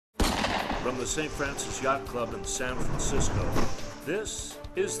From the St. Francis Yacht Club in San Francisco, this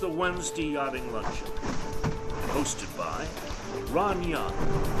is the Wednesday Yachting Luncheon, hosted by Ron Young.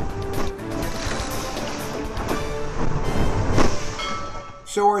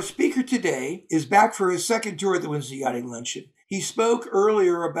 So our speaker today is back for his second tour at the Wednesday Yachting Luncheon. He spoke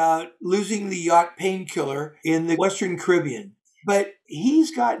earlier about losing the yacht painkiller in the Western Caribbean, but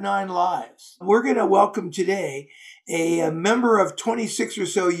he's got 9 lives. We're going to welcome today a member of 26 or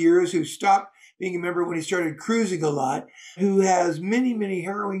so years who stopped being a member when he started cruising a lot, who has many, many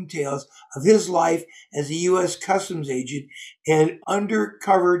harrowing tales of his life as a U.S. Customs agent and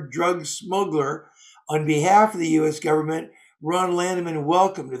undercover drug smuggler on behalf of the U.S. government. Ron Landmann,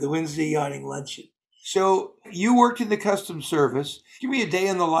 welcome to the Wednesday Yachting Luncheon. So you worked in the Customs Service. Give me a day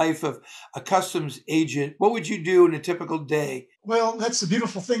in the life of a customs agent. What would you do in a typical day? Well, that's the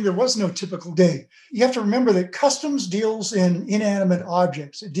beautiful thing. There was no typical day. You have to remember that customs deals in inanimate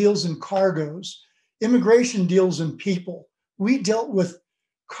objects. It deals in cargoes. Immigration deals in people. We dealt with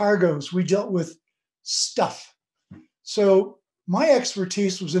cargoes. We dealt with stuff. So my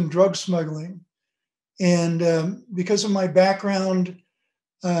expertise was in drug smuggling. And because of my background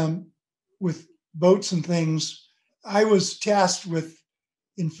with boats and things, I was tasked with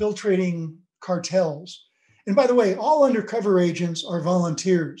infiltrating cartels. And by the way, all undercover agents are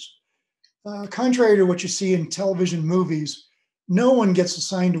volunteers. Contrary to what you see in television movies, no one gets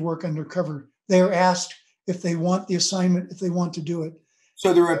assigned to work undercover. They are asked if they want the assignment, if they want to do it.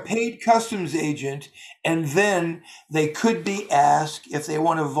 So they're a paid customs agent, and then they could be asked if they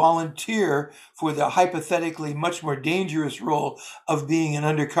want to volunteer for the hypothetically much more dangerous role of being an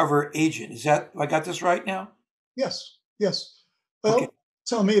undercover agent. Is that, I got this right now? Yes, yes. Well, okay.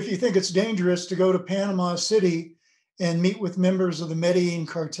 Tell me if you think it's dangerous to go to Panama City and meet with members of the Medellin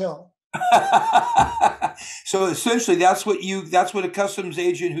cartel. So essentially, that's what a customs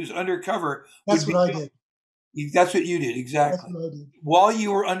agent who's undercover. That's what I did. That's what you did, exactly. That's what I did. While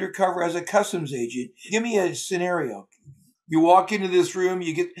you were undercover as a customs agent, give me a scenario. You walk into this room,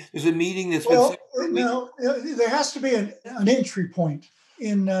 there's a meeting that's been... No, there has to be an entry point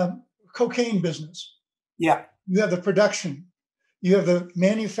in cocaine business. Yeah. You have the production. You have the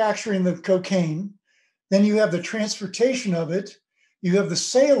manufacturing of cocaine. Then you have the transportation of it. You have the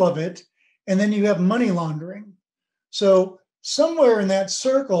sale of it. And then you have money laundering. So somewhere in that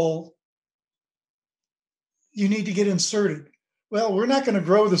circle, you need to get inserted. Well, we're not going to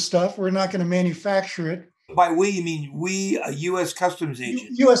grow the stuff. We're not going to manufacture it. By we, you mean we, a U.S. customs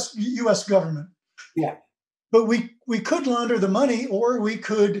agent? U.S. government. Yeah. But we could launder the money, or we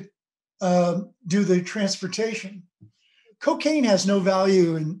could do the transportation. Cocaine has no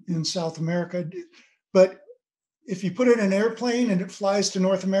value in South America. But if you put it in an airplane and it flies to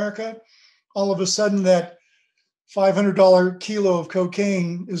North America, all of a sudden that $500 kilo of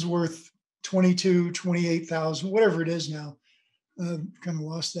cocaine is worth 28,000, whatever it is now. Kind of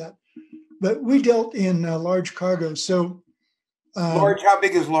lost that. But we dealt in large cargoes. So large, how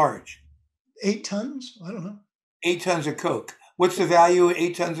big is large? 8 tons? I don't know. 8 tons of coke. What's the value of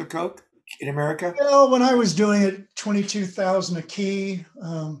 8 tons of coke in America? Well, when I was doing it, 22,000 a key.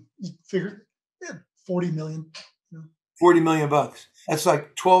 You figure 40 million. You know. 40 million bucks. That's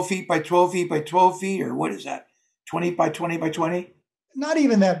like 12 feet by 12 feet by 12 feet, or what is that? 20 by 20 by 20? Not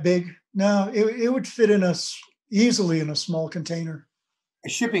even that big. No, it would fit easily in a small container. A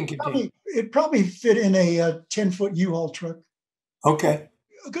shipping container. It'd probably fit in a 10-foot U-Haul truck. Okay.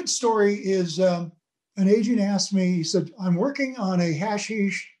 A good story is an agent asked me, he said, I'm working on a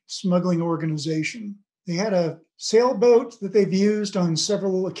hashish smuggling organization. They had a sailboat that they've used on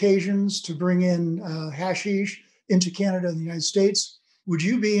several occasions to bring in hashish into Canada and the United States. Would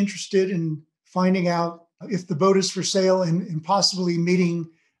you be interested in finding out if the boat is for sale and possibly meeting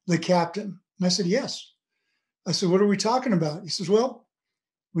the captain? And I said, yes. I said, what are we talking about? He says, well,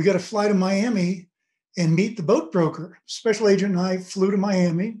 we got to fly to Miami and meet the boat broker. Special agent and I flew to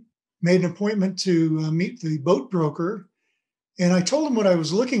Miami, made an appointment to meet the boat broker. And I told him what I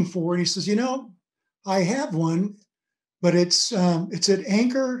was looking for. And he says, I have one, but it's at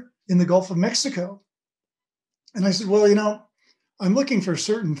anchor in the Gulf of Mexico. And I said, well, I'm looking for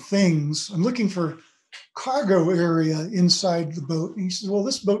certain things. I'm looking for cargo area inside the boat. And he says, well,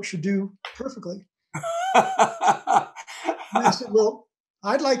 this boat should do perfectly. And I said, well,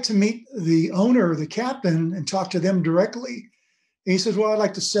 I'd like to meet the owner, the captain, and talk to them directly. And he says, well, I'd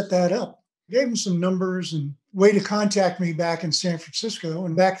like to set that up. I gave him some numbers and way to contact me back in San Francisco.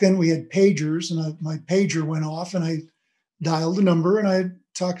 And back then we had pagers, and my pager went off, and I dialed the number, and I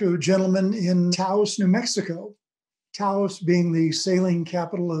talked to a gentleman in Taos, New Mexico. Taos being the sailing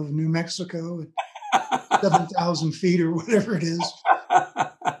capital of New Mexico at 7,000 feet or whatever it is.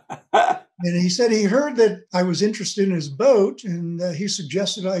 And he said he heard that I was interested in his boat, and he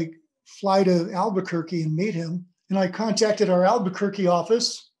suggested I fly to Albuquerque and meet him. And I contacted our Albuquerque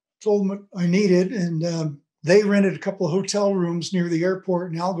office, told them what I needed, and they rented a couple of hotel rooms near the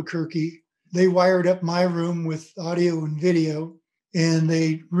airport in Albuquerque. They wired up my room with audio and video, and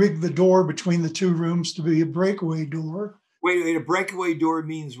they rigged the door between the two rooms to be a breakaway door. Wait, a breakaway door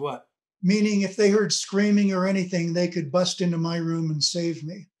means what? Meaning if they heard screaming or anything, they could bust into my room and save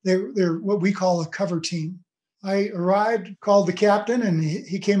me. They're what we call a cover team. I arrived, called the captain, and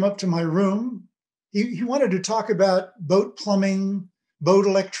he came up to my room. He wanted to talk about boat plumbing, boat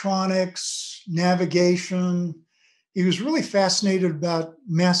electronics, navigation. He was really fascinated about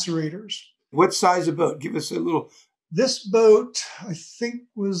macerators. What size of boat? Give us a little. This boat, I think,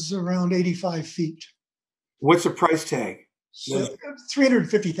 was around 85 feet. What's the price tag? So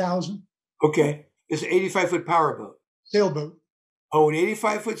 $350,000. Okay. It's an 85-foot powerboat. Sailboat. Oh, an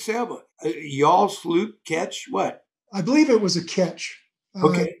 85-foot sailboat. Yawl, sloop, ketch, what? I believe it was a ketch.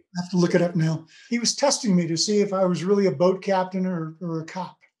 Okay. I have to look it up now. He was testing me to see if I was really a boat captain or a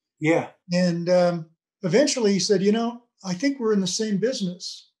cop. Yeah. And eventually he said, I think we're in the same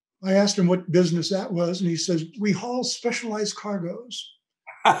business. I asked him what business that was, and he says, we haul specialized cargoes.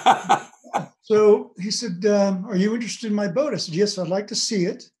 So he said, are you interested in my boat? I said, yes, I'd like to see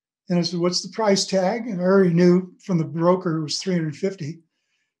it. And I said, what's the price tag? And I already knew from the broker it was $350,000.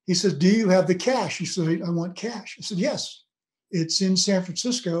 He said, do you have the cash? He said, I want cash. I said, yes, it's in San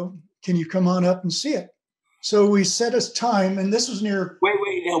Francisco. Can you come on up and see it? So we set a time, and this was near... Wait.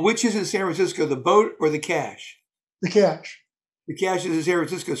 Now, which is in San Francisco, the boat or the cash? The cash. The cash is in San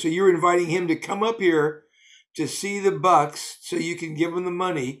Francisco. So you're inviting him to come up here to see the bucks so you can give him the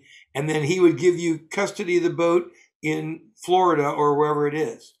money, and then he would give you custody of the boat in Florida or wherever it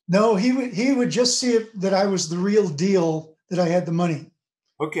is. No, he would just see that I was the real deal, that I had the money.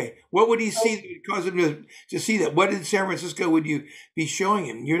 Okay. What would he see that would cause him to see that? What in San Francisco would you be showing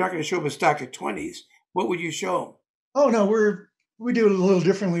him? You're not going to show him a stock of 20s. What would you show him? Oh, no, we do it a little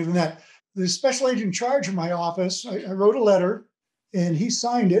differently than that. The special agent in charge of my office, I wrote a letter, and he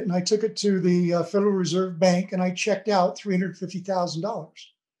signed it, and I took it to the Federal Reserve Bank, and I checked out $350,000.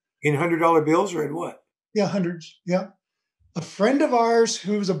 In $100 bills or in what? Yeah, hundreds. Yeah. A friend of ours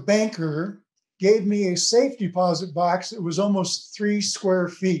who's a banker gave me a safe deposit box that was almost 3 square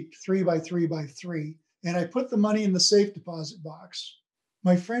feet, 3 by 3 by 3. And I put the money in the safe deposit box.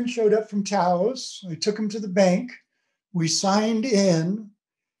 My friend showed up from Taos. I took him to the bank. We signed in,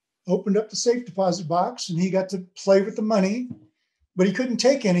 opened up the safe deposit box, and he got to play with the money, but he couldn't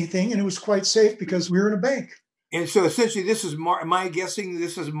take anything. And it was quite safe because we were in a bank. And so essentially this is, am I guessing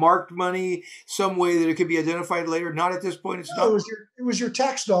this is marked money some way that it could be identified later? Not at this point. It's not. It was your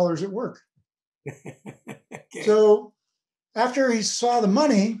tax dollars at work. Okay. So after he saw the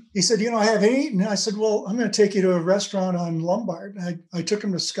money, he said, I haven't eaten. I said, well, I'm going to take you to a restaurant on Lombard. I took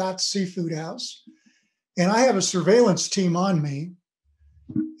him to Scott's Seafood House, and I have a surveillance team on me.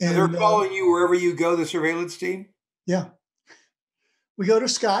 And they're following you wherever you go, the surveillance team? Yeah. We go to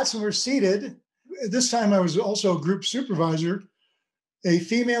Scott's and we're seated. This time I was also a group supervisor. A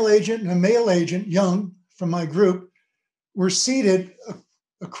female agent and a male agent, young, from my group, were seated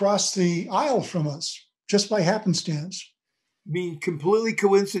across the aisle from us, just by happenstance. You mean completely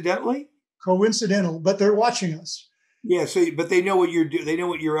coincidentally? Coincidental, but they're watching us. Yeah, but they know what you're doing. They know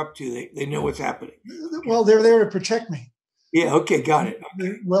what you're up to. They know what's happening. Well, they're there to protect me. Yeah, okay, got it. Okay.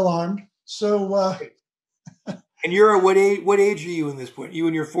 They're well armed. So and you're what age are you in this point? You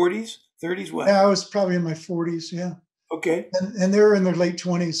in your 40s, 30s? What? Yeah, I was probably in my 40s, yeah. Okay. And they're in their late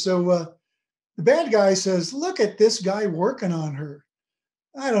 20s. So the bad guy says, look at this guy working on her.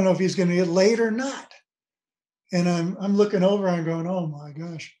 I don't know if he's going to get laid or not. And I'm looking over and I'm going, oh my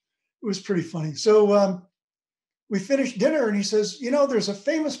gosh. It was pretty funny. So we finished dinner and he says, there's a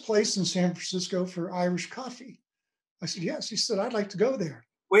famous place in San Francisco for Irish coffee. I said, yes. He said, I'd like to go there.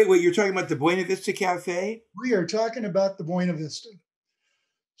 Wait, you're talking about the Buena Vista Cafe? We are talking about the Buena Vista.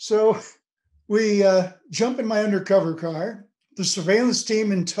 So we jump in my undercover car, the surveillance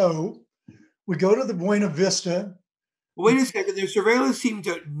team in tow. We go to the Buena Vista. Wait a second. The surveillance team,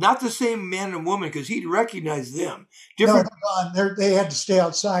 not the same man and woman, because he'd recognize them. Different. No, they had to stay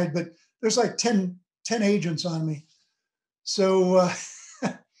outside, but there's like 10 agents on me. So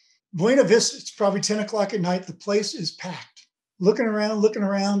Buena Vista, it's probably 10 o'clock at night. The place is packed. Looking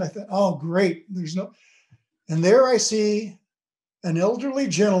around, I thought, oh, great. And there I see an elderly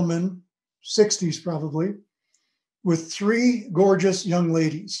gentleman, 60s probably, with 3 gorgeous young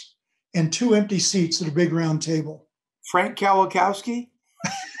ladies and 2 empty seats at a big round table. Frank Kawakowski?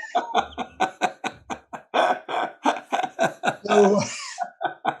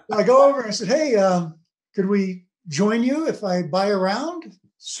 I go over and I said, hey, could we join you if I buy a round?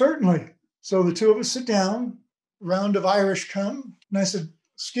 Certainly. So the two of us sit down, round of Irish come. And I said,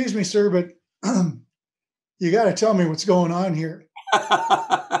 excuse me, sir, but you got to tell me what's going on here.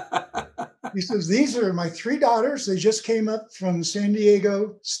 He says, these are my three daughters. They just came up from San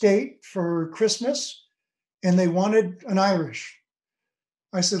Diego State for Christmas, and they wanted an Irish.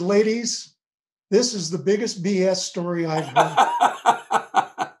 I said, ladies, this is the biggest BS story I've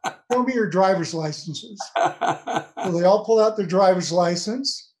heard. Show me your driver's licenses. So they all pull out their driver's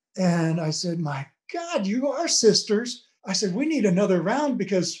license. And I said, my God, you are sisters. I said, we need another round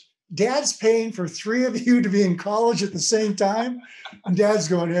because Dad's paying for three of you to be in college at the same time. And Dad's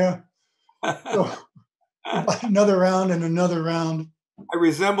going, yeah. So another round and another round. I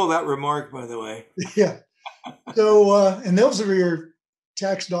resemble that remark, by the way. Yeah. So, and those are your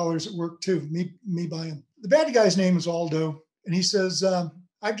tax dollars at work too, me buying. The bad guy's name is Aldo. And he says,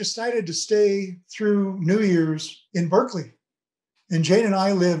 I've decided to stay through New Year's in Berkeley. And Jane and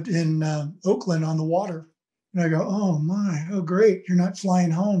I lived in Oakland on the water. And I go, oh my, oh great, you're not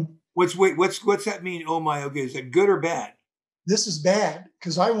flying home. What's that mean? Oh my, okay, is that good or bad? This is bad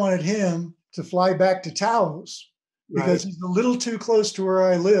because I wanted him to fly back to Taos because he's a little too close to where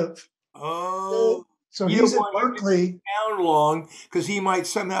I live. Oh, so he's in Berkeley. Down long because he might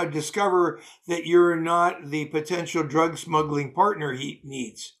somehow discover that you're not the potential drug smuggling partner he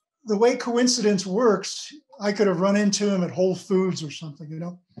needs. The way coincidence works, I could have run into him at Whole Foods or something, you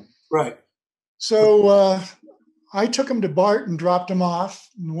know? Right. So I took him to Bart and dropped him off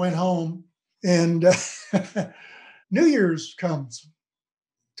and went home. And New Year's comes.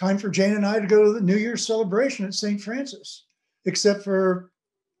 Time for Jane and I to go to the New Year's celebration at St. Francis, except for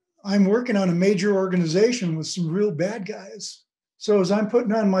I'm working on a major organization with some real bad guys. So as I'm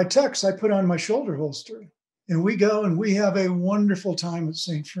putting on my tux, I put on my shoulder holster. And we go and we have a wonderful time at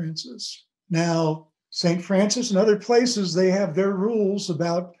St. Francis. Now, St. Francis and other places, they have their rules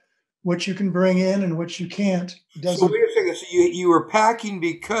about what you can bring in and what you can't. So wait a second. So you were packing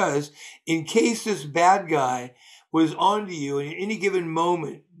because in case this bad guy was onto you and at any given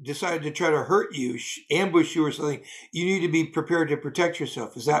moment decided to try to hurt you, ambush you or something, you need to be prepared to protect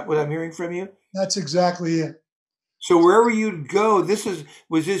yourself. Is that what I'm hearing from you? That's exactly it. So wherever you'd go,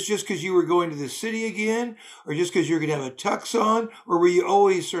 was this just because you were going to the city again, or just because you're going to have a tux on, or were you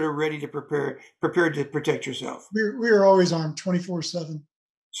always sort of ready to prepared to protect yourself? We were always armed 24/7.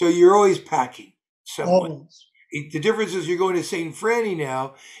 So you're always packing somewhat. Always. The difference is you're going to St. Franny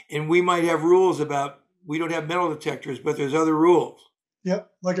now, and we might have rules about, we don't have metal detectors, but there's other rules.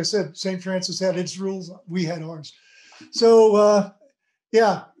 Yep. Like I said, St. Francis had its rules. We had ours. So,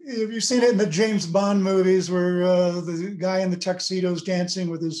 yeah, have you seen it in the James Bond movies where the guy in the tuxedo's dancing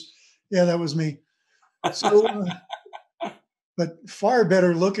with his, yeah, that was me. So, but far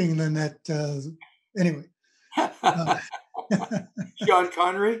better looking than that. Anyway. Sean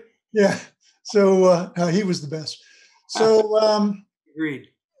Connery? Yeah. So he was the best. So agreed.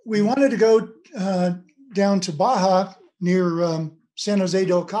 We wanted to go down to Baja near San Jose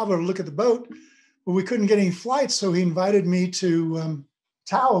del Cabo to look at the boat, but we couldn't get any flights. So he invited me to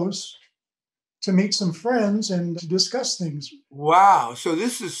Taos to meet some friends and to discuss things. Wow. So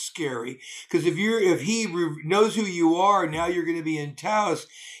this is scary because if he knows who you are, now you're going to be in Taos.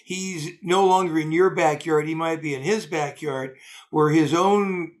 He's no longer in your backyard. He might be in his backyard where his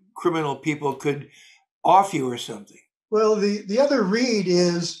own criminal people could off you or something. Well, the other read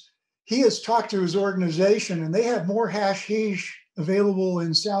is he has talked to his organization and they have more hashish available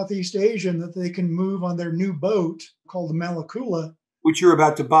in Southeast Asia that they can move on their new boat called the Malakula. Which you're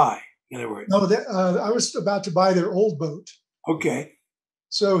about to buy, in other words. No, I was about to buy their old boat. Okay.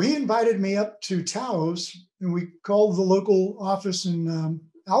 So he invited me up to Taos and we called the local office in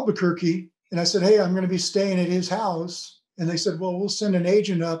Albuquerque. And I said, hey, I'm going to be staying at his house. And they said, well, we'll send an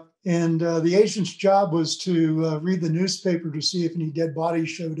agent up. And the agent's job was to read the newspaper to see if any dead bodies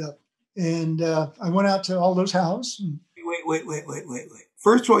showed up. And I went out to Aldo's house. And Wait.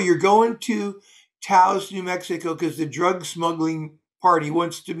 First of all, you're going to Taos, New Mexico, because the drug smuggling party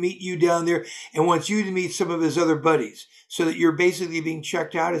wants to meet you down there and wants you to meet some of his other buddies so that you're basically being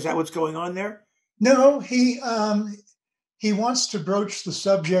checked out. Is that what's going on there? No, he wants to broach the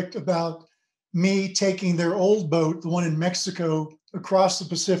subject about me taking their old boat, the one in Mexico, across the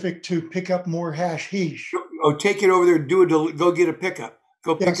Pacific to pick up more hashish. Oh, take it over there, go get a pickup.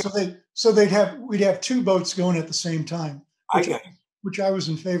 Go pick up. So we'd have two boats going at the same time, which I was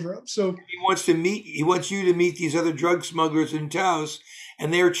in favor of. So he wants you to meet these other drug smugglers in Taos,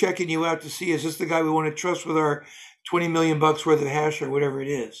 and they're checking you out to see, is this the guy we want to trust with our $20 million worth of hash or whatever it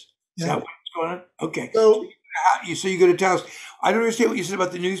is? Is that what's going on? Okay. So So you go to Taos. I don't understand what you said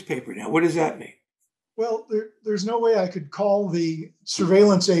about the newspaper now. What does that mean? Well, there's no way I could call the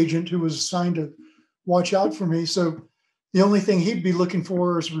surveillance agent who was assigned to watch out for me. So the only thing he'd be looking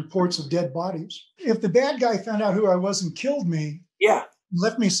for is reports of dead bodies. If the bad guy found out who I was and killed me, Yeah.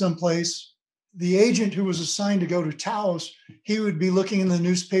 left me someplace, the agent who was assigned to go to Taos, he would be looking in the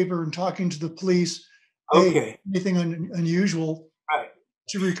newspaper and talking to the police. Okay. Hey, anything unusual Right.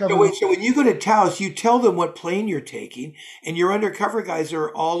 to recover. So wait, so when you go to Taos, you tell them what plane you're taking, and your undercover guys are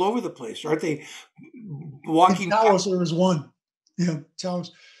all over the place, aren't they? Walking. In Taos, there was one. Yeah,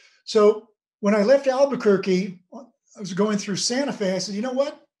 Taos. So when I left Albuquerque, I was going through Santa Fe. I said, you know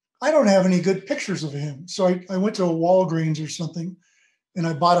what? I don't have any good pictures of him. So I went to a Walgreens or something, and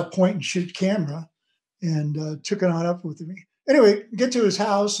I bought a point and shoot camera and took it on up with me. Anyway, get to his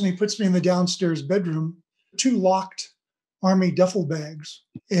house, and he puts me in the downstairs bedroom, 2 locked Army duffel bags.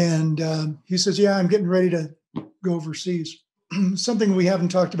 And he says, yeah, I'm getting ready to go overseas. Something we haven't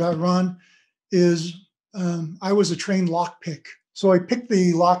talked about, Ron, is I was a trained lockpick. So I picked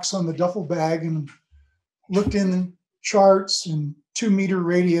the locks on the duffel bag and looked in charts and 2-meter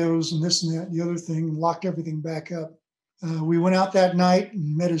radios and this and that and the other thing, and locked everything back up. We went out that night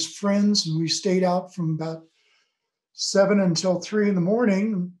and met his friends, and we stayed out from about 7 until 3 in the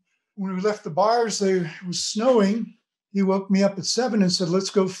morning. When we left the bars, it was snowing. He woke me up at 7 and said,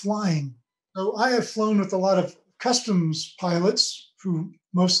 let's go flying. So I have flown with a lot of customs pilots who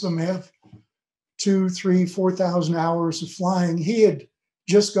most of them have 2, 3, 4,000 hours of flying. He had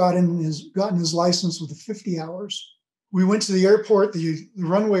just gotten his license with 50 hours. We went to the airport. The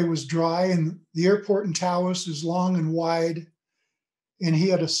runway was dry, and the airport in Taos is long and wide. And he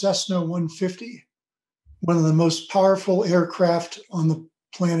had a Cessna 150, one of the most powerful aircraft on the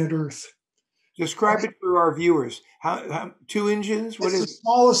planet Earth. Describe it for our viewers. How 2 engines? What is the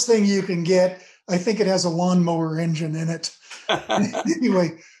smallest thing you can get? I think it has a lawnmower engine in it.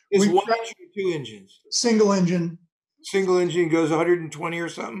 Anyway, is 1 engine or 2 engines? Single engine. Single engine goes 120 or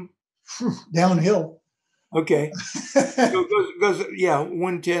something? Downhill. Okay. So it goes, yeah,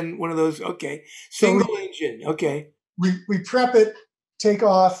 110, one of those. Okay. Single engine. Okay. We prep it, take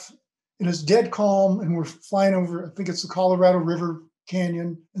off, and it's dead calm, and we're flying over, I think it's the Colorado River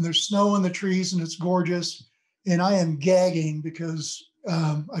Canyon, and there's snow in the trees, and it's gorgeous. And I am gagging because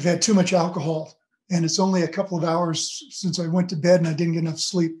I've had too much alcohol, and it's only a couple of hours since I went to bed and I didn't get enough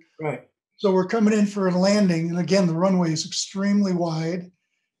sleep. Right. So we're coming in for a landing, and again, the runway is extremely wide.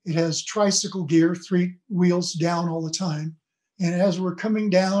 It has tricycle gear, 3 wheels down all the time. And as we're coming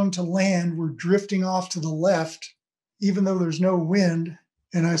down to land, we're drifting off to the left, even though there's no wind.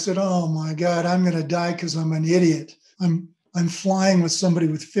 And I said, oh my God, I'm going to die because I'm an idiot. I'm flying with somebody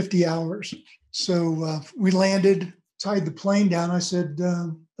with 50 hours. So we landed, tied the plane down. I said,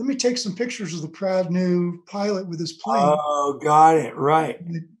 let me take some pictures of the proud new pilot with his plane. Oh, got it. Right.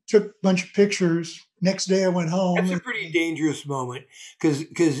 I took a bunch of pictures. Next day I went home. That's a pretty dangerous moment because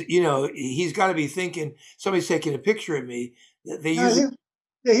he's got to be thinking somebody's taking a picture of me. He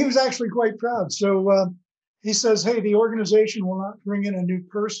was actually quite proud. So he says, hey, the organization will not bring in a new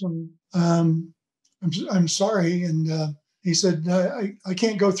person. I'm sorry. And he said, I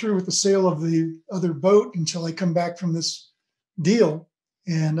can't go through with the sale of the other boat until I come back from this deal.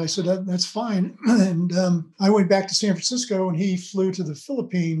 And I said, that's fine. And I went back to San Francisco, and he flew to the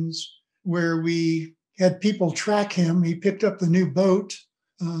Philippines, where we had people track him. He picked up the new boat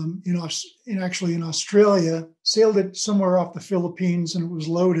in Australia, sailed it somewhere off the Philippines, and it was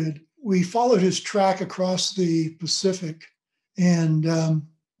loaded. We followed his track across the Pacific. And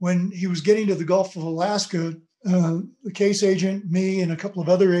when he was getting to the Gulf of Alaska, the case agent, me, and a couple of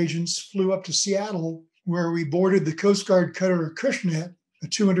other agents flew up to Seattle, where we boarded the Coast Guard cutter Acushnet, a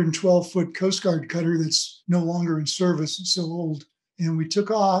 212-foot Coast Guard cutter that's no longer in service. It's so old. And we took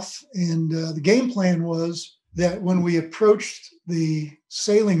off, and the game plan was that when we approached the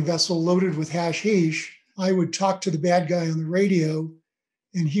sailing vessel loaded with hashish, I would talk to the bad guy on the radio,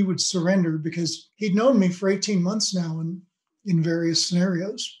 and he would surrender because he'd known me for 18 months now in various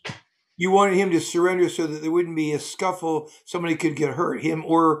scenarios. You wanted him to surrender so that there wouldn't be a scuffle, somebody could get hurt, him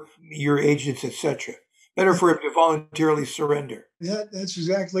or your agents, etc. Better for him to voluntarily surrender. Yeah, that's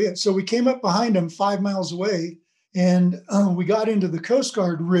exactly it. So we came up behind him 5 miles away, and we got into the Coast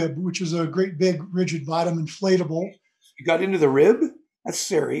Guard rib, which is a great big rigid bottom inflatable. You got into the rib? That's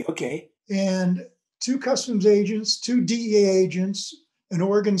scary. Okay. And 2 customs agents, 2 DEA agents, an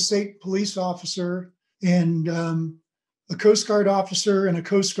Oregon State police officer, and a Coast Guard officer and a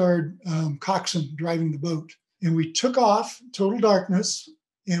Coast Guard coxswain driving the boat. And we took off, total darkness.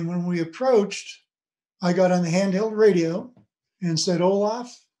 And when we approached, I got on the handheld radio and said,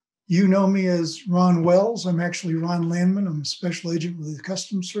 Olaf, You know me as Ron Wells. I'm actually Ron Landmann. I'm a special agent with the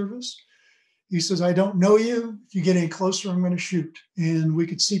Customs Service. He says, I don't know you. If you get any closer, I'm going to shoot. And we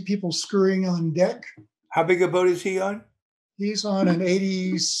could see people scurrying on deck. How big a boat is he on? He's on an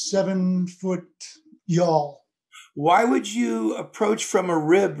 87-foot yawl. Why would you approach from a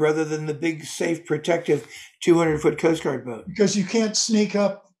rib rather than the big, safe, protective 200-foot Coast Guard boat? Because you can't sneak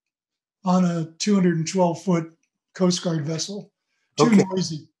up on a 212-foot Coast Guard vessel.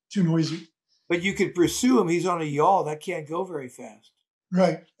 Too noisy. But you could pursue him. He's on a yawl. That can't go very fast.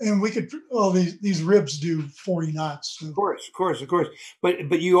 Right. And we could, these ribs do 40 knots. So. Of course.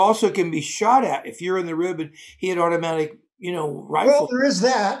 But you also can be shot at if you're in the rib and he had automatic, rifle. Well, there is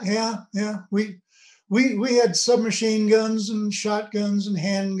that. Yeah. We had submachine guns and shotguns and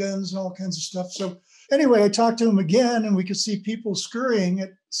handguns and all kinds of stuff. So anyway, I talked to him again and we could see people scurrying.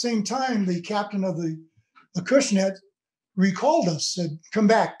 At the same time, the captain of the Acushnet recalled us, said, come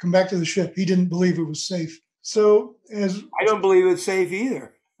back to the ship. He didn't believe it was safe. So I don't believe it's safe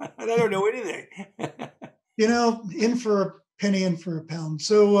either. I don't know anything. In for a penny, in for a pound.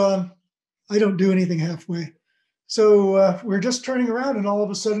 So I don't do anything halfway. So we're just turning around and all of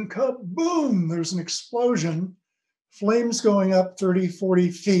a sudden, boom, there's an explosion, flames going up 30,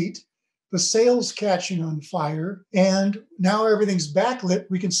 40 feet, the sail's catching on fire, and now everything's backlit.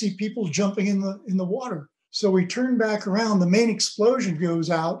 We can see people jumping in the water. So we turn back around, the main explosion goes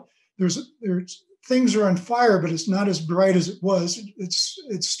out. There's things are on fire, but it's not as bright as it was.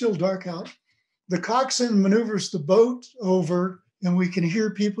 It's still dark out. The coxswain maneuvers the boat over, and we can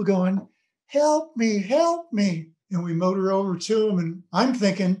hear people going, help me, help me. And we motor over to them, and I'm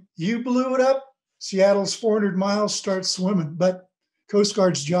thinking, you blew it up. Seattle's 400 miles, start swimming. But Coast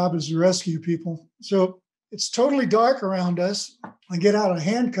Guard's job is to rescue people. So it's totally dark around us. I get out a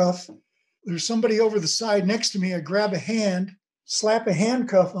handcuff. There's somebody over the side next to me. I grab a hand, slap a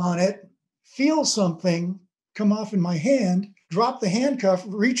handcuff on it, feel something come off in my hand, drop the handcuff,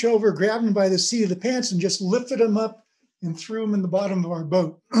 reach over, grab him by the seat of the pants, and just lifted him up and threw him in the bottom of our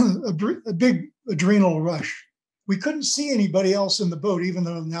boat. A big adrenal rush. We couldn't see anybody else in the boat, even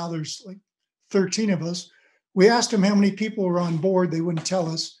though now there's like 13 of us. We asked them how many people were on board. They wouldn't tell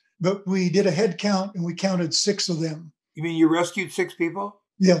us, but we did a head count and we counted 6 of them. You mean you rescued 6 people?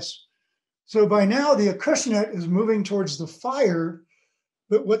 Yes. So by now the Acushnet is moving towards the fire,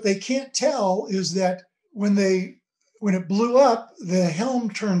 but what they can't tell is that when it blew up, the helm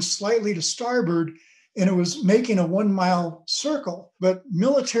turned slightly to starboard and it was making a 1-mile circle. But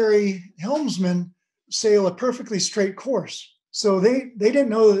military helmsmen sail a perfectly straight course. So they didn't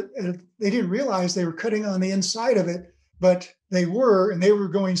know that, they didn't realize they were cutting on the inside of it, but they were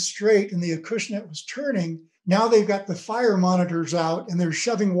going straight and the Acushnet was turning. Now they've got the fire monitors out and they're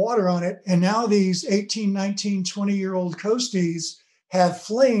shoving water on it. And now these 18, 19, 20-year-old coasties have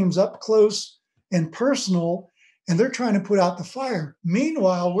flames up close and personal, and they're trying to put out the fire.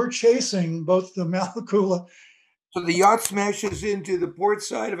 Meanwhile, we're chasing both the Malakula. So the yacht smashes into the port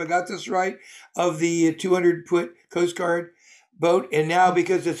side, if I got this right, of the 200-foot Coast Guard boat. And now,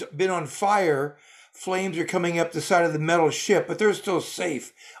 because it's been on fire, flames are coming up the side of the metal ship, but they're still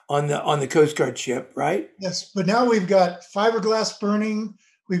safe on the Coast Guard ship, right? Yes, but now we've got fiberglass burning,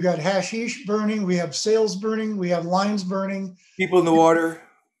 we've got hashish burning, we have sails burning, we have lines burning. People in the water.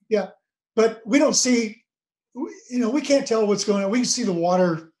 Yeah, but we don't see, we can't tell what's going on. We can see the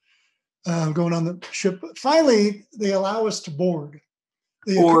water going on the ship. But finally, they allow us to board.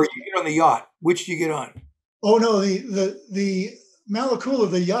 Or you get on the yacht. Which do you get on? Oh, no, the Malakula,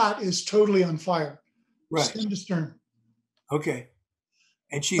 the yacht, is totally on fire. Right. Stem to stern. Okay.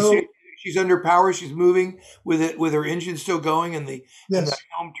 And she's under power. She's moving with her engine still going, and the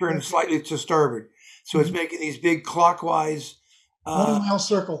helm turned slightly to starboard. So it's making these big clockwise 1-mile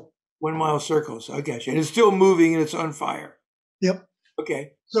circle. 1-mile circles. I got you. And it's still moving, and it's on fire. Yep.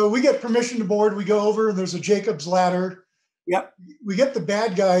 Okay. So we get permission to board. We go over. There's a Jacob's ladder. Yep. We get the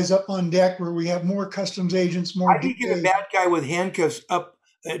bad guys up on deck where we have more customs agents. More. How do you get a bad guy with handcuffs up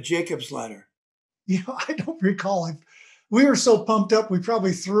at Jacob's ladder? I don't recall him. We were so pumped up, we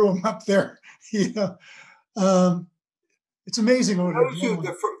probably threw him up there. It's amazing.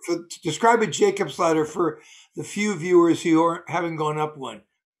 Describe a Jacob's ladder for the few viewers who haven't gone up one.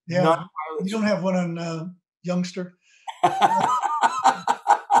 Yeah, you don't have one on Youngster.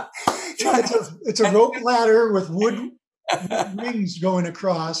 It's a rope ladder with wood rings going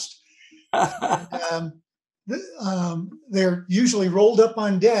across. They're usually rolled up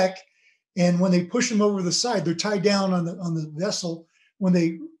on deck, and when they push them over the side, they're tied down on the vessel. When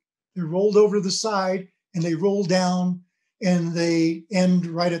they're rolled over the side, and they roll down, and they end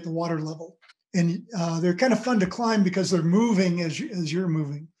right at the water level. And they're kind of fun to climb because they're moving as you're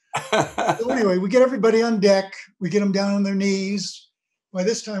moving. So anyway, we get everybody on deck. We get them down on their knees. By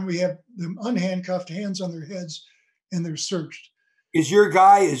this time, we have them unhandcuffed, hands on their heads, and they're searched. Is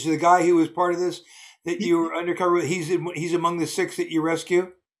the guy who was part of this that you were undercover with, he's among the 6 that you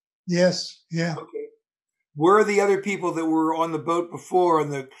rescue? Yes, yeah. Okay. Where are the other people that were on the boat before, on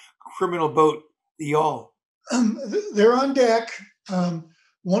the criminal boat, the yawl? They're on deck.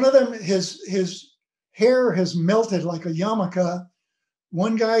 One of them, his hair has melted like a yarmulke.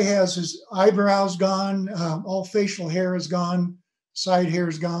 One guy has his eyebrows gone, all facial hair is gone, side hair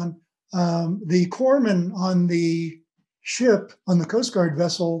is gone. The corpsman on the ship, on the Coast Guard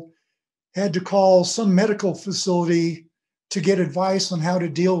vessel, had to call some medical facility to get advice on how to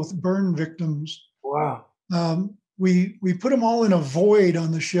deal with burn victims. Wow. We put them all in a void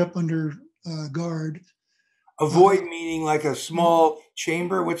on the ship under guard. A void meaning like a small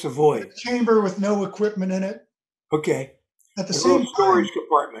chamber? What's a void? A chamber with no equipment in it. Okay. At the a same little storage time,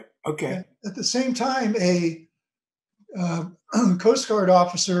 compartment. Okay. At the same time, a Coast Guard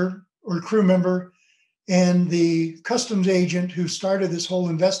officer or crew member and the customs agent who started this whole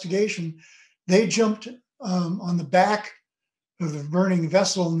investigation, they jumped on the back of the burning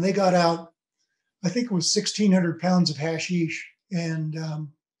vessel and they got out, I think it was 1,600 pounds of hashish. And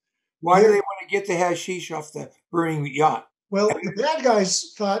why do they want to get the hashish off the burning yacht? Well, the bad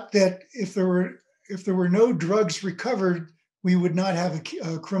guys thought that if there were no drugs recovered, we would not have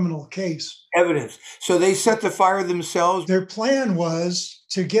a criminal case. Evidence. So they set the fire themselves? Their plan was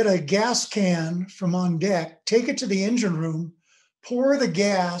to get a gas can from on deck, take it to the engine room, pour the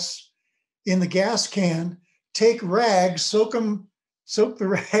gas in the gas can, take rags, soak the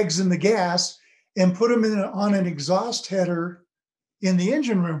rags in the gas, and put them on an exhaust header in the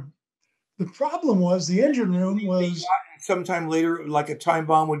engine room. The problem was the engine room was... Sometime later, like a time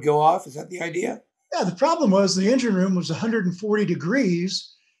bomb would go off? Is that the idea? Yeah, the problem was the engine room was 140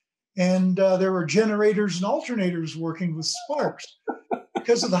 degrees, and there were generators and alternators working with sparks.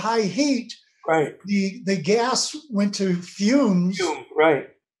 Because of the high heat, right, the gas went to fumes right,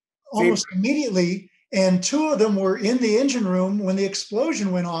 almost immediately, and 2 of them were in the engine room when the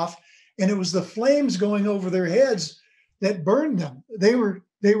explosion went off, and it was the flames going over their heads that burned them. They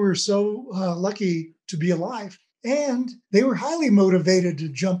were so lucky to be alive. And they were highly motivated to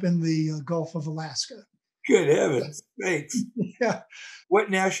jump in the Gulf of Alaska. Good heavens. Thanks. Yeah.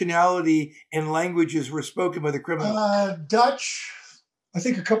 What nationality and languages were spoken by the criminals? Dutch, I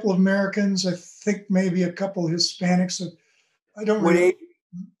think a couple of Americans, I think maybe a couple of Hispanics. I don't know.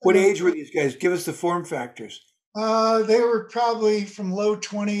 What age were these guys? Give us the form factors. They were probably from low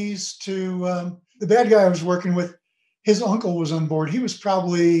 20s to the bad guy I was working with. His uncle was on board. He was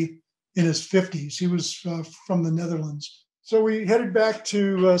probably in his 50s. He was from the Netherlands. So we headed back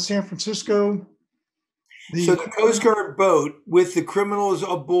to San Francisco. So the Coast Guard boat with the criminals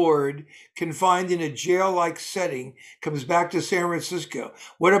aboard, confined in a jail-like setting, comes back to San Francisco.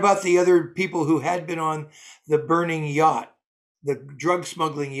 What about the other people who had been on the burning yacht, the drug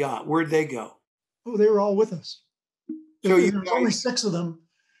smuggling yacht? Where'd they go? Oh, they were all with us. So there was only 6 of them.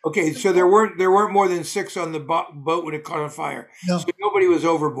 Okay, so there weren't more than 6 on the boat when it caught on fire. No. So nobody was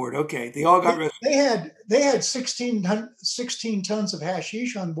overboard. Okay, they all got rescued. They had 16 tons of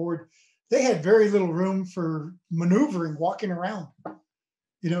hashish on board. They had very little room for maneuvering, walking around.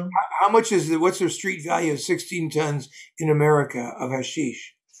 You know, how much what's their street value of 16 tons in America of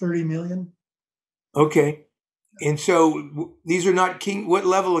hashish? 30 million. Okay, and so these are not what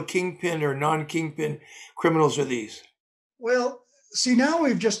level of kingpin or non-kingpin criminals are these? Well, see, now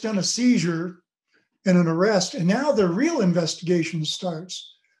we've just done a seizure and an arrest, and now the real investigation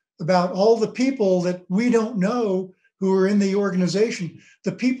starts about all the people that we don't know who are in the organization,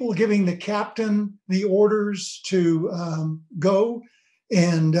 the people giving the captain the orders to go,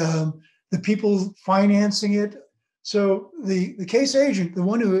 and the people financing it. So the case agent, the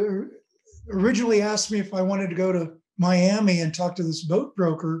one who originally asked me if I wanted to go to Miami and talk to this boat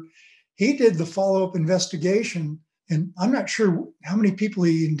broker, he did the follow-up investigation. And I'm not sure how many people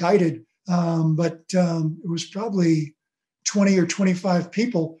he indicted, but it was probably 20 or 25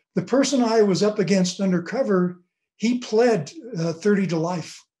 people. The person I was up against undercover, he pled 30 to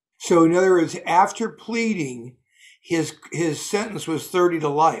life. So in other words, after pleading, his sentence was 30 to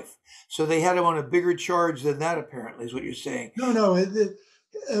life. So they had him on a bigger charge than that, apparently, is what you're saying. No.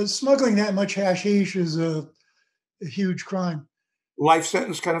 Smuggling that much hashish is a huge crime. Life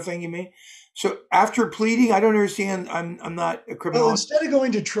sentence kind of thing, you mean? So after pleading, I don't understand. I'm not a criminal. Well, instead of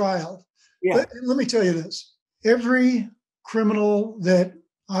going to trial, let me tell you this. Every criminal that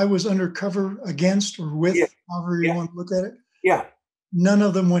I was undercover against or with, however you want to look at it, none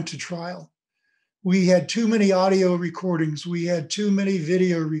of them went to trial. We had too many audio recordings. We had too many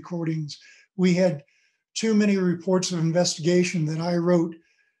video recordings. We had too many reports of investigation that I wrote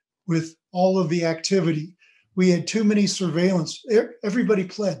with all of the activity. We had too many surveillance. Everybody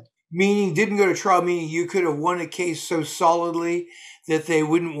pled. Meaning didn't go to trial, meaning you could have won a case so solidly that they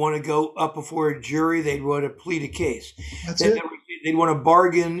wouldn't want to go up before a jury. They'd want to plead a case. That's it. They'd want to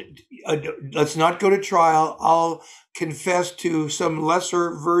bargain. Let's not go to trial. I'll confess to some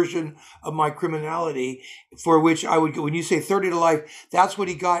lesser version of my criminality, for which I would go. When you say 30 to life, that's what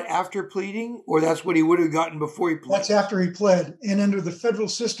he got after pleading, or that's what he would have gotten before he pled? That's after he pled. And under the federal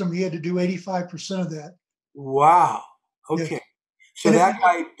system, he had to do 85% of that. Wow. Okay. Yes. So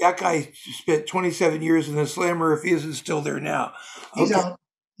that guy spent 27 years in the slammer if he isn't still there now. He's out.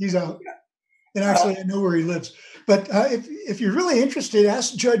 He's out. And actually, I know where he lives. But if you're really interested,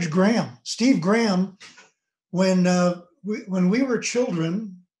 ask Judge Graham, Steve Graham. When we were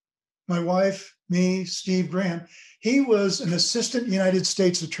children, my wife, me, Steve Graham, he was an assistant United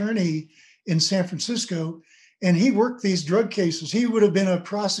States attorney in San Francisco, and he worked these drug cases. He would have been a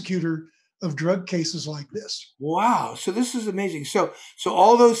prosecutor of drug cases like this. Wow. So this is amazing. So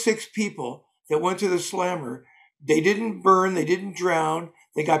all those 6 people that went to the slammer, they didn't burn, they didn't drown,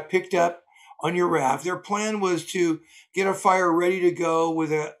 they got picked up on your raft. Their plan was to get a fire ready to go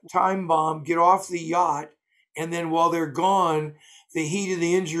with a time bomb, get off the yacht, and then while they're gone, the heat of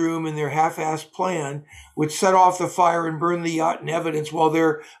the engine room and their half-assed plan would set off the fire and burn the yacht in evidence while they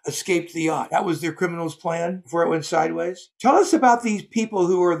escaped the yacht. That was their criminals' plan before it went sideways. Tell us about these people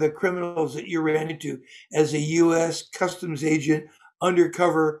who are the criminals that you ran into as a U.S. customs agent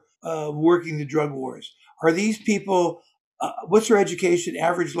undercover working the drug wars. Are these people, what's their education,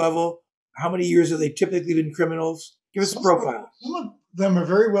 average level? How many years have they typically been criminals? Give us a profile. Some of them are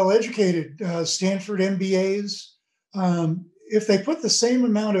very well educated, Stanford MBAs. If they put the same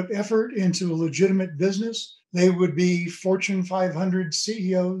amount of effort into a legitimate business, they would be Fortune 500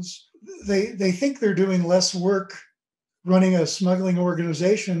 CEOs. They think they're doing less work running a smuggling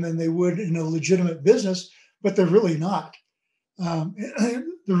organization than they would in a legitimate business, but they're really not. The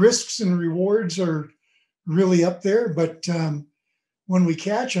risks and rewards are really up there, but when we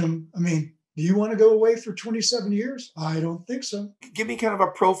catch them, I mean, do you want to go away for 27 years? I don't think so. Give me kind of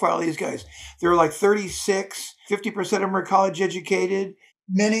a profile of these guys. They're like 36, 50% of them are college educated.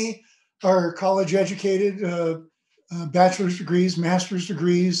 Many are college educated, bachelor's degrees, master's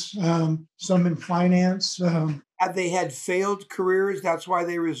degrees, some in finance. Have they had failed careers? That's why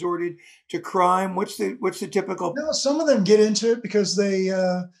they resorted to crime. What's the typical? No, some of them get into it because they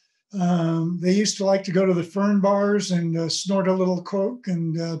used to like to go to the fern bars and snort a little coke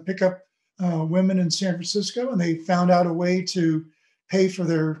and pick up women in San Francisco, and they found out a way to pay for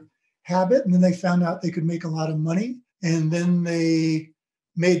their habit, and then they found out they could make a lot of money, and then they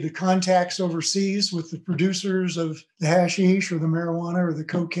made the contacts overseas with the producers of the hashish or the marijuana or the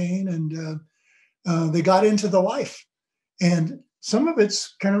cocaine, and they got into the life. And some of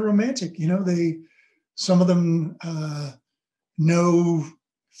it's kind of romantic, some of them know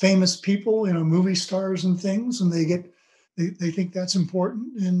famous people, movie stars and things, and they think that's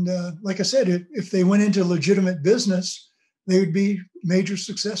important. And like I said, if they went into legitimate business, they would be major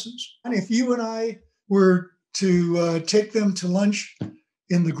successes. And if you and I were to take them to lunch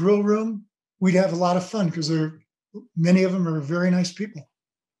in the grill room, we'd have a lot of fun because many of them are very nice people.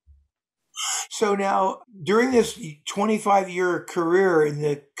 So now, during this 25-year career in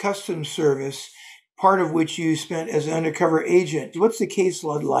the Customs Service, part of which you spent as an undercover agent, what's the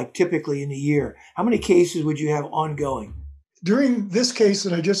caseload like typically in a year? How many cases would you have ongoing? During this case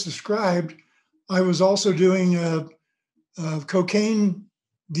that I just described, I was also doing a cocaine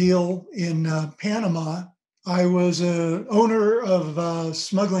deal in Panama. I was an owner of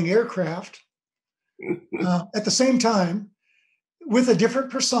smuggling aircraft at the same time with a different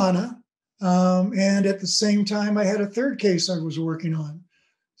persona. And at the same time, I had a third case I was working on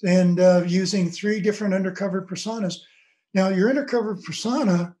and using 3 different undercover personas. Now, your undercover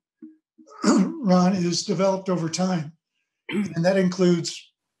persona, Ron, is developed over time. And that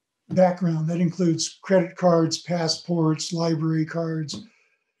includes background. That includes credit cards, passports, library cards,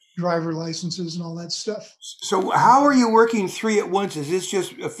 driver licenses, and all that stuff. So how are you working 3 at once? Is this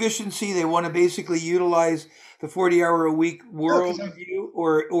just efficiency? They want to basically utilize the 40-hour-a-week world view?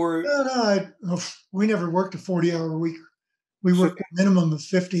 No, we never worked a 40-hour week. We worked a minimum of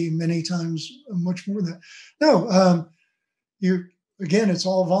 50, many times much more than that. No, again, it's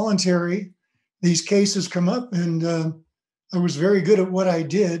all voluntary. These cases come up, and I was very good at what I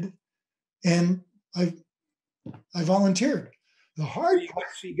did, and I volunteered. The hard part.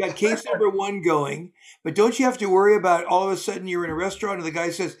 So you got case number one going, but don't you have to worry about all of a sudden you're in a restaurant and the guy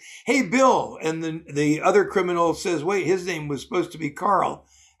says, "Hey, Bill," and then the other criminal says, "Wait, his name was supposed to be Carl."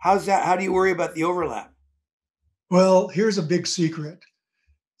 How's that? How do you worry about the overlap? Well, here's a big secret.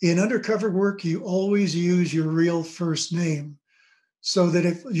 In undercover work, you always use your real first name. So that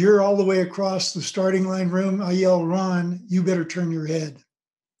if you're all the way across the starting line room, I yell, "Ron," you better turn your head.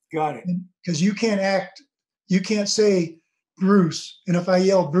 Got it. Because you can't say Bruce. And if I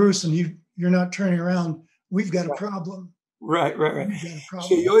yell Bruce and you're not turning around, we've got a problem. Right. We've got a So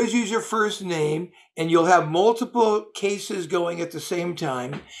problem. you always use your first name, and you'll have multiple cases going at the same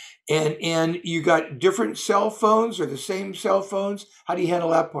time, and you got different cell phones or the same cell phones. How do you handle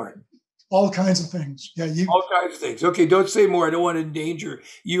that part? All kinds of things. Yeah, All kinds of things. Okay, don't say more. I don't want to endanger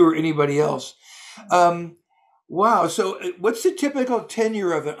you or anybody else. Wow. So what's the typical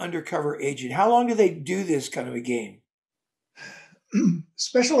tenure of an undercover agent? How long do they do this kind of a game?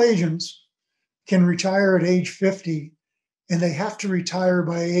 Special agents can retire at age 50, and they have to retire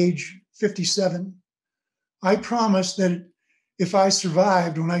by age 57. I promised that if I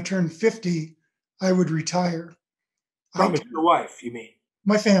survived when I turned 50, I would retire. Promise your wife, you mean?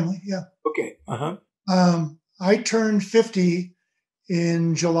 My family, yeah. Okay. I turned 50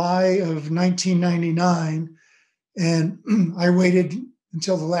 in July of 1999, and I waited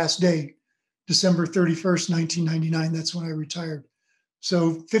until the last day, December 31st, 1999. That's when I retired.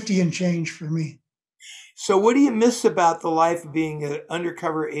 So 50 and change for me. So what do you miss about the life of being an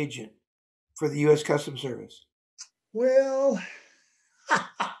undercover agent for the U.S. Customs Service? Well,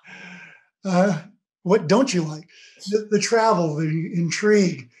 what don't you like? The travel, the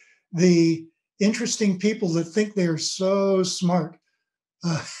intrigue, the interesting people that think they are so smart.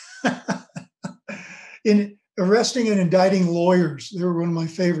 In arresting and indicting lawyers, they were one of my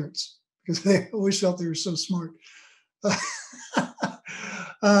favorites because they always felt they were so smart.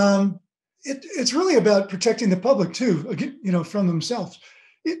 It's really about protecting the public too, from themselves.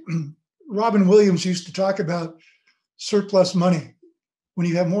 Robin Williams used to talk about surplus money. When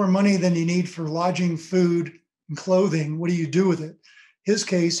you have more money than you need for lodging, food, and clothing, what do you do with it? His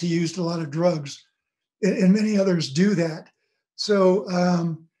case, he used a lot of drugs, and many others do that.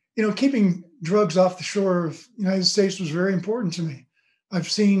 So, keeping drugs off the shore of the United States was very important to me.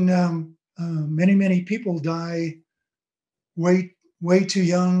 I've seen many people die way too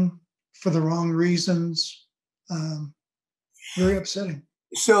young for the wrong reasons. Very upsetting.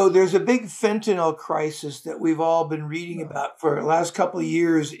 So there's a big fentanyl crisis that we've all been reading about for the last couple of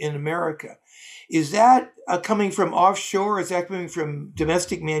years in America. Is that coming from offshore? Or is that coming from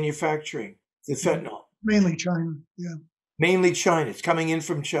domestic manufacturing, the fentanyl? Mainly China, yeah. Mainly China. It's coming in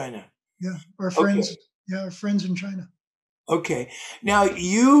from China. Yeah, our friends. Okay. Yeah, our friends in China. Okay. Now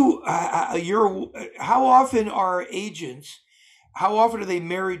you're how often are agents? How often are they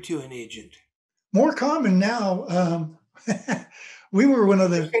married to an agent? More common now. We were one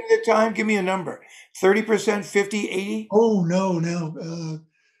of the... At the time, give me a number. 30%, 50, 80? Oh, no.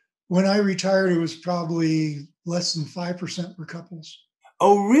 When I retired, it was probably less than 5% were couples.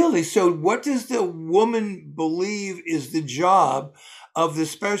 Oh, really? So what does the woman believe is the job of the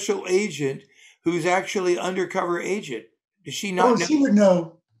special agent who's actually undercover agent? Does she not know? She would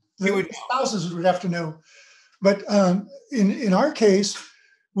know. The spouses would have to know. But in our case,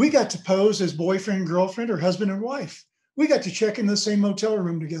 we got to pose as boyfriend, girlfriend, or husband and wife. We got to check in the same motel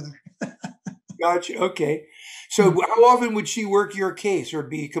room together. Gotcha. Okay. So how often would she work your case or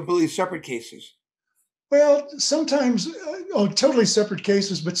be completely separate cases? Well, sometimes, totally separate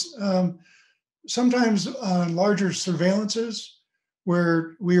cases, but sometimes larger surveillances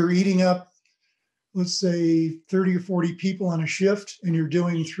where we are eating up, let's say 30 or 40 people on a shift, and you're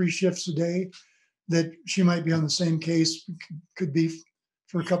doing 3 shifts a day, that she might be on the same case, could be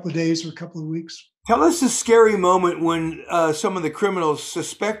for a couple of days or a couple of weeks. Tell us a scary moment when some of the criminals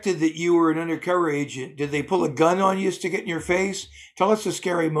suspected that you were an undercover agent. Did they pull a gun on you, stick it in your face? Tell us a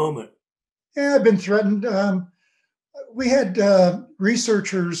scary moment. Yeah, I've been threatened. We had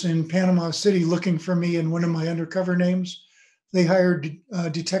researchers in Panama City looking for me in one of my undercover names. They hired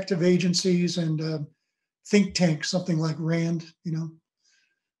detective agencies and think tanks, something like RAND,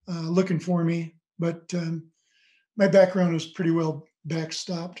 looking for me. But my background was pretty well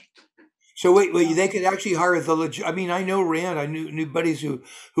backstopped. So wait, they could actually hire I know RAND. I knew buddies who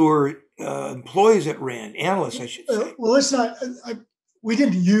were employees at RAND, analysts, I should say. Well, it's not. We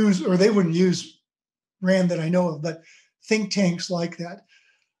didn't use, or they wouldn't use RAND that I know of, but think tanks like that.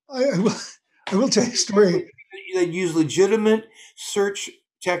 I will tell you a story. They use legitimate search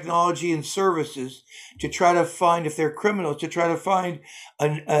technology and services to try to find, if they're criminals, to try to find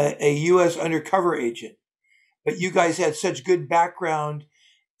a U.S. undercover agent. but you guys had such good background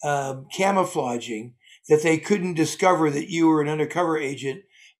camouflaging that they couldn't discover that you were an undercover agent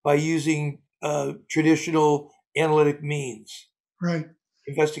by using traditional analytic means. Right.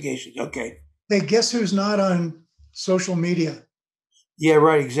 Investigations. Okay. Hey, guess who's not on social media? Yeah,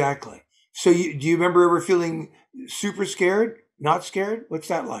 right, exactly. So do you remember ever feeling super scared? Not scared? What's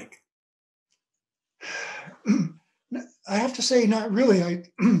that like? I have to say, not really. I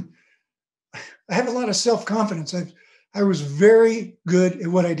I have a lot of self-confidence. I was very good at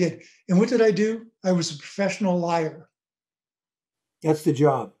what I did. And what did I do? I was a professional liar. That's the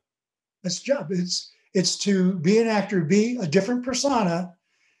job. That's the job. It's to be an actor, be a different persona,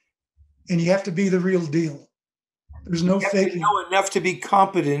 and you have to be the real deal. There's no faking. You know enough to be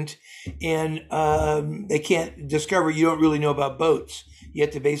competent, and they can't discover you don't really know about boats. You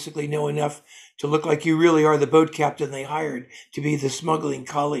have to basically know enough to look like you really are the boat captain they hired to be the smuggling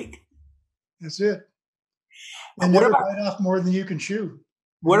colleague. That's it. And never bite off more than you can chew.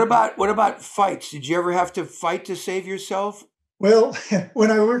 What about fights? Did you ever have to fight to save yourself? Well,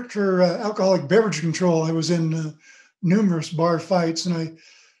 when I worked for alcoholic beverage control, I was in numerous bar fights, and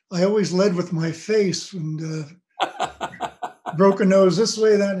I always led with my face and broke a nose this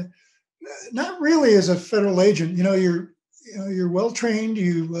way, that. Not really as a federal agent. You're well trained.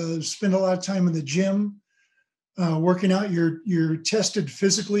 You spend a lot of time in the gym, working out. You're tested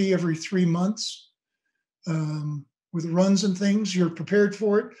physically every 3 months with runs and things. You're prepared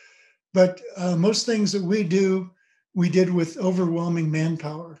for it. But most things that we did with overwhelming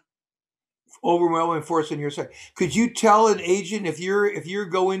manpower. Overwhelming force on your side. Could you tell an agent if you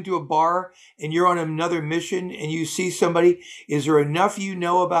go into a bar and you're on another mission and you see somebody, is there enough you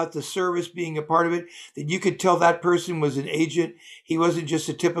know about the service being a part of it that you could tell that person was an agent? He wasn't just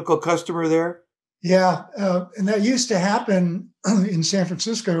a typical customer there? Yeah, and that used to happen in San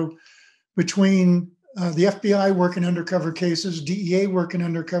Francisco between the FBI working undercover cases, DEA working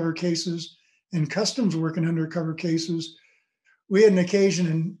undercover cases, and customs working undercover cases. We had an occasion,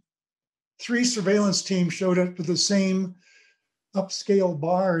 and 3 surveillance teams showed up to the same upscale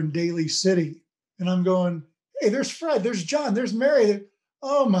bar in Daly City. And I'm going, hey, there's Fred, there's John, there's Mary.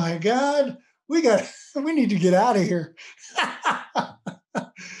 Oh my God, we need to get out of here.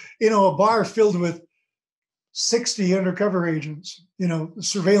 A bar filled with 60 undercover agents,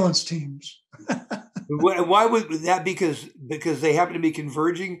 surveillance teams. Why would that? Because they happen to be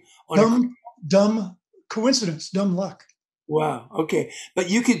converging on dumb coincidence, dumb luck. Wow. Okay. But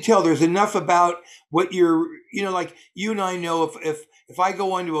you can tell there's enough about what you're, like you and I know if I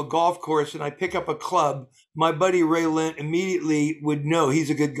go onto a golf course and I pick up a club, my buddy Ray Lent immediately would know he's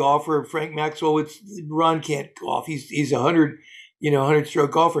a good golfer. Frank Maxwell, Ron can't golf. He's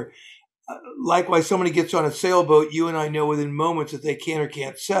 100-stroke golfer. Likewise, somebody gets on a sailboat, you and I know within moments that they can or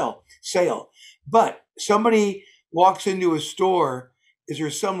can't sail. But somebody walks into a store, is there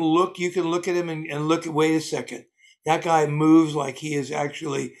some look you can look at him and look at, wait a second, that guy moves like he is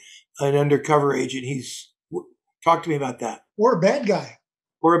actually an undercover agent. Talk to me about that. Or a bad guy.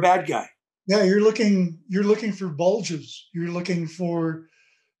 Yeah, you're looking for bulges. You're looking for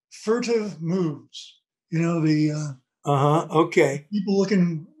furtive moves. Okay. People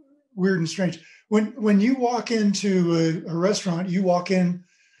looking weird and strange. When you walk into a restaurant, you walk in,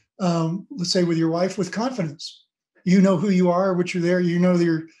 let's say with your wife, with confidence. You know who you are, what you're there. You know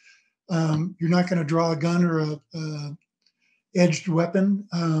you're not going to draw a gun or a edged weapon,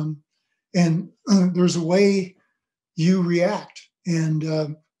 and there's a way you react.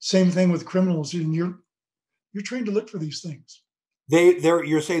 And same thing with criminals. And you're trained to look for these things.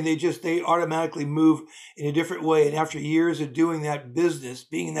 You're saying they automatically move in a different way, and after years of doing that business,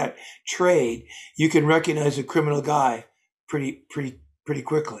 being in that trade, you can recognize a criminal guy pretty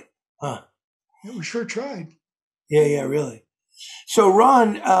quickly, huh? Yeah, we sure tried. Yeah, really. So,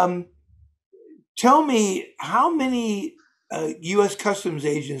 Ron, tell me, how many U.S. Customs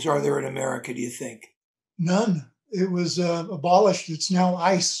agents are there in America, do you think? None. It was abolished. It's now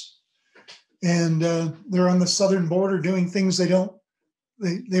ICE. And they're on the southern border doing things they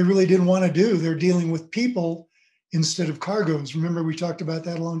really didn't want to do. They're dealing with people instead of cargoes. Remember, we talked about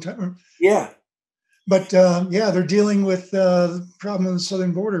that a long time. Yeah. But they're dealing with the problem on the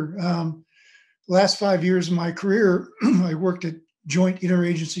southern border. Last 5 years of my career, I worked at Joint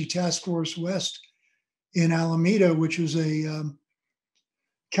Interagency Task Force West in Alameda, which is a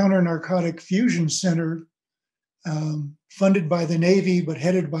counter-narcotic fusion center funded by the Navy, but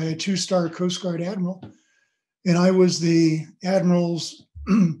headed by a 2-star Coast Guard admiral. And I was the admiral's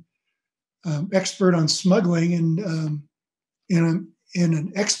expert on smuggling and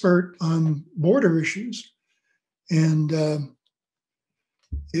an expert on border issues. And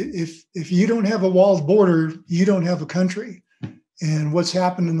If you don't have a walled border, you don't have a country. And what's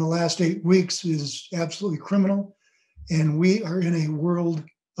happened in the last 8 weeks is absolutely criminal. And we are in a world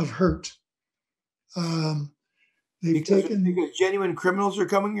of hurt. Because genuine criminals are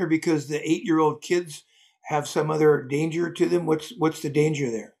coming, or because the 8-year-old kids have some other danger to them? What's the danger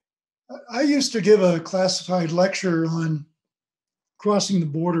there? I used to give a classified lecture on crossing the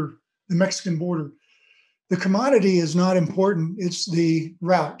border, the Mexican border. The commodity is not important. It's the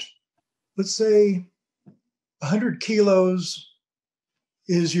route. Let's say 100 kilos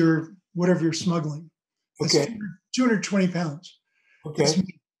is your whatever you're smuggling. That's Okay. 220 pounds. Okay.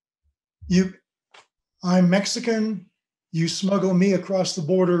 I'm Mexican. You smuggle me across the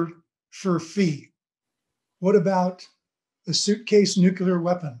border for a fee. What about a suitcase nuclear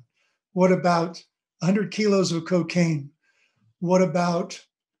weapon? What about 100 kilos of cocaine? What about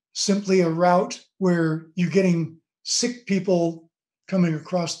simply a route where you're getting sick people coming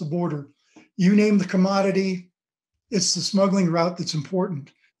across the border? You name the commodity, it's the smuggling route that's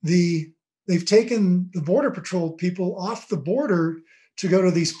important. They've taken the Border Patrol people off the border to go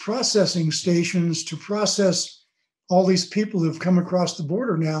to these processing stations to process all these people who've come across the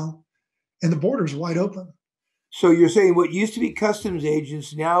border now, and the border's wide open. So you're saying what used to be customs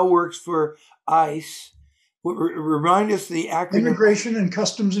agents now works for ICE. Remind us the acronym. Immigration and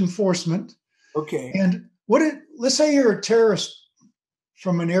Customs Enforcement. Okay. And let's say you're a terrorist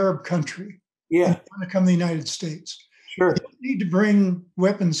from an Arab country. Yeah. And you want to come to the United States. Sure. You don't need to bring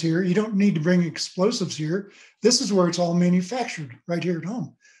weapons here. You don't need to bring explosives here. This is where it's all manufactured, right here at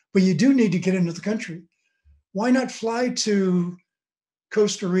home. But you do need to get into the country. Why not fly to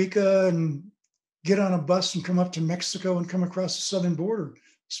Costa Rica and get on a bus and come up to Mexico and come across the southern border,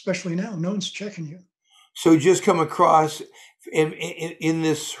 especially now? No one's checking you. So just come across in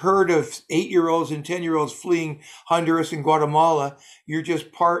this herd of 8-year-olds and 10-year-olds fleeing Honduras and Guatemala. You're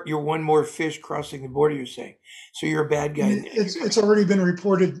one more fish crossing the border, you're saying. So you're a bad guy. It's already been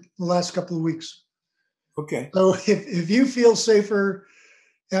reported the last couple of weeks. Okay. So if you feel safer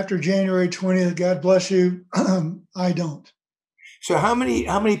after January 20th, God bless you. I don't. So how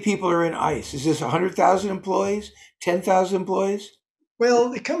many people are in ICE? Is this 100,000 employees, 10,000 employees?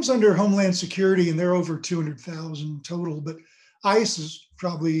 Well, it comes under Homeland Security, and they're over 200,000 total, but ICE is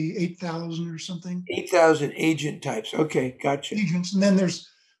probably 8,000 or something. 8,000 agent types. Okay, gotcha. Agents, and then there's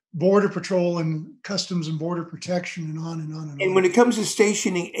Border Patrol and Customs and Border Protection, and on and on and on. And when it comes to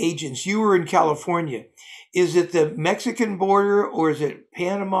stationing agents, you were in California. Is it the Mexican border, or is it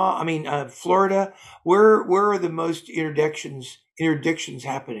Panama? I mean, Florida. Where are the most interdictions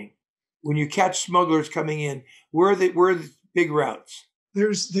happening? When you catch smugglers coming in, where are the big routes?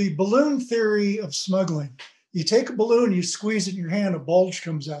 There's the balloon theory of smuggling. You take a balloon, you squeeze it in your hand, a bulge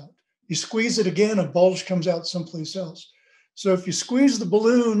comes out. You squeeze it again, a bulge comes out someplace else. So if you squeeze the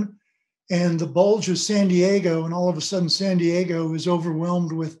balloon and the bulge is San Diego, and all of a sudden San Diego is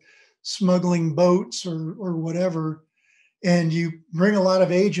overwhelmed with smuggling boats or whatever, and you bring a lot of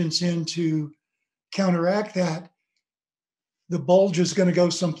agents in to counteract that, the bulge is going to go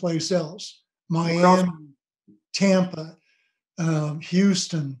someplace else. Miami, Tampa,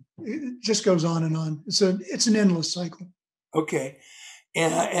 Houston, it just goes on and on. It's an endless cycle. Okay.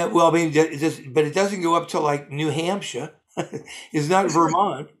 And well, I mean, but it doesn't go up to like New Hampshire. It's not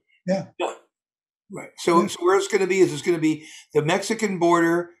Vermont. Yeah. No. Right. So where it's going to be is it's going to be the Mexican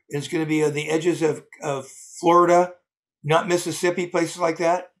border. It's going to be on the edges of Florida, not Mississippi, places like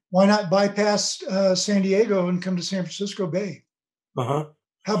that. Why not bypass San Diego and come to San Francisco Bay? Uh-huh.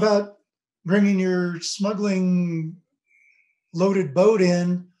 How about bringing your smuggling loaded boat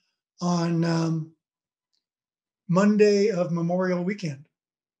in on Monday of Memorial Weekend,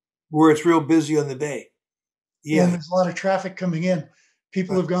 where it's real busy on the bay? Yeah. And there's a lot of traffic coming in.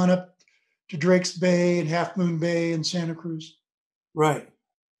 People have gone up to Drake's Bay and Half Moon Bay and Santa Cruz. Right.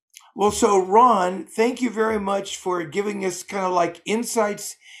 Well, so Ron, thank you very much for giving us kind of like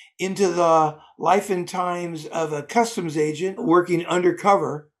insights into the life and times of a customs agent working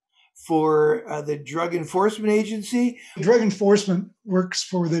undercover for the Drug Enforcement Agency. Drug Enforcement works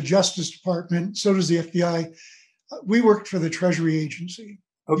for the Justice Department. So does the FBI. We worked for the Treasury Agency,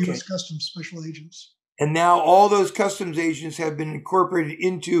 U.S. Customs Special Agents. And now all those customs agents have been incorporated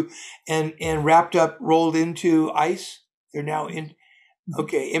into and rolled into ICE. They're now in,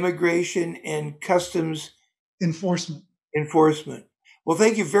 Immigration and Customs Enforcement. Well,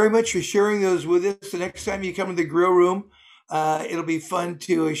 thank you very much for sharing those with us. The next time you come to the grill room, it'll be fun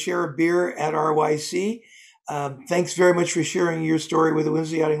to share a beer at RYC. Thanks very much for sharing your story with the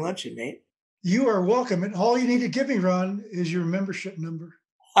Wednesday Yachting Luncheon, Nate. You are welcome. And all you need to give me, Ron, is your membership number.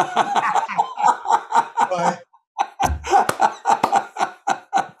 Bye.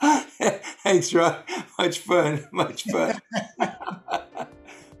 Thanks, Ron. Much fun. Much fun.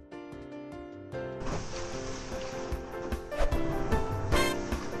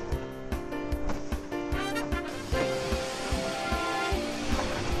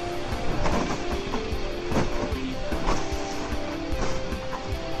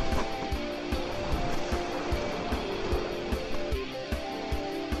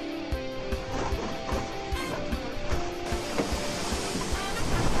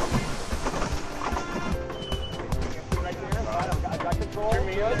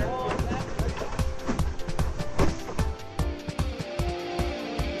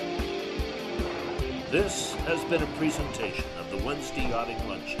 This has been a presentation of the Wednesday Yachting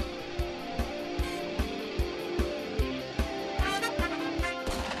Luncheon.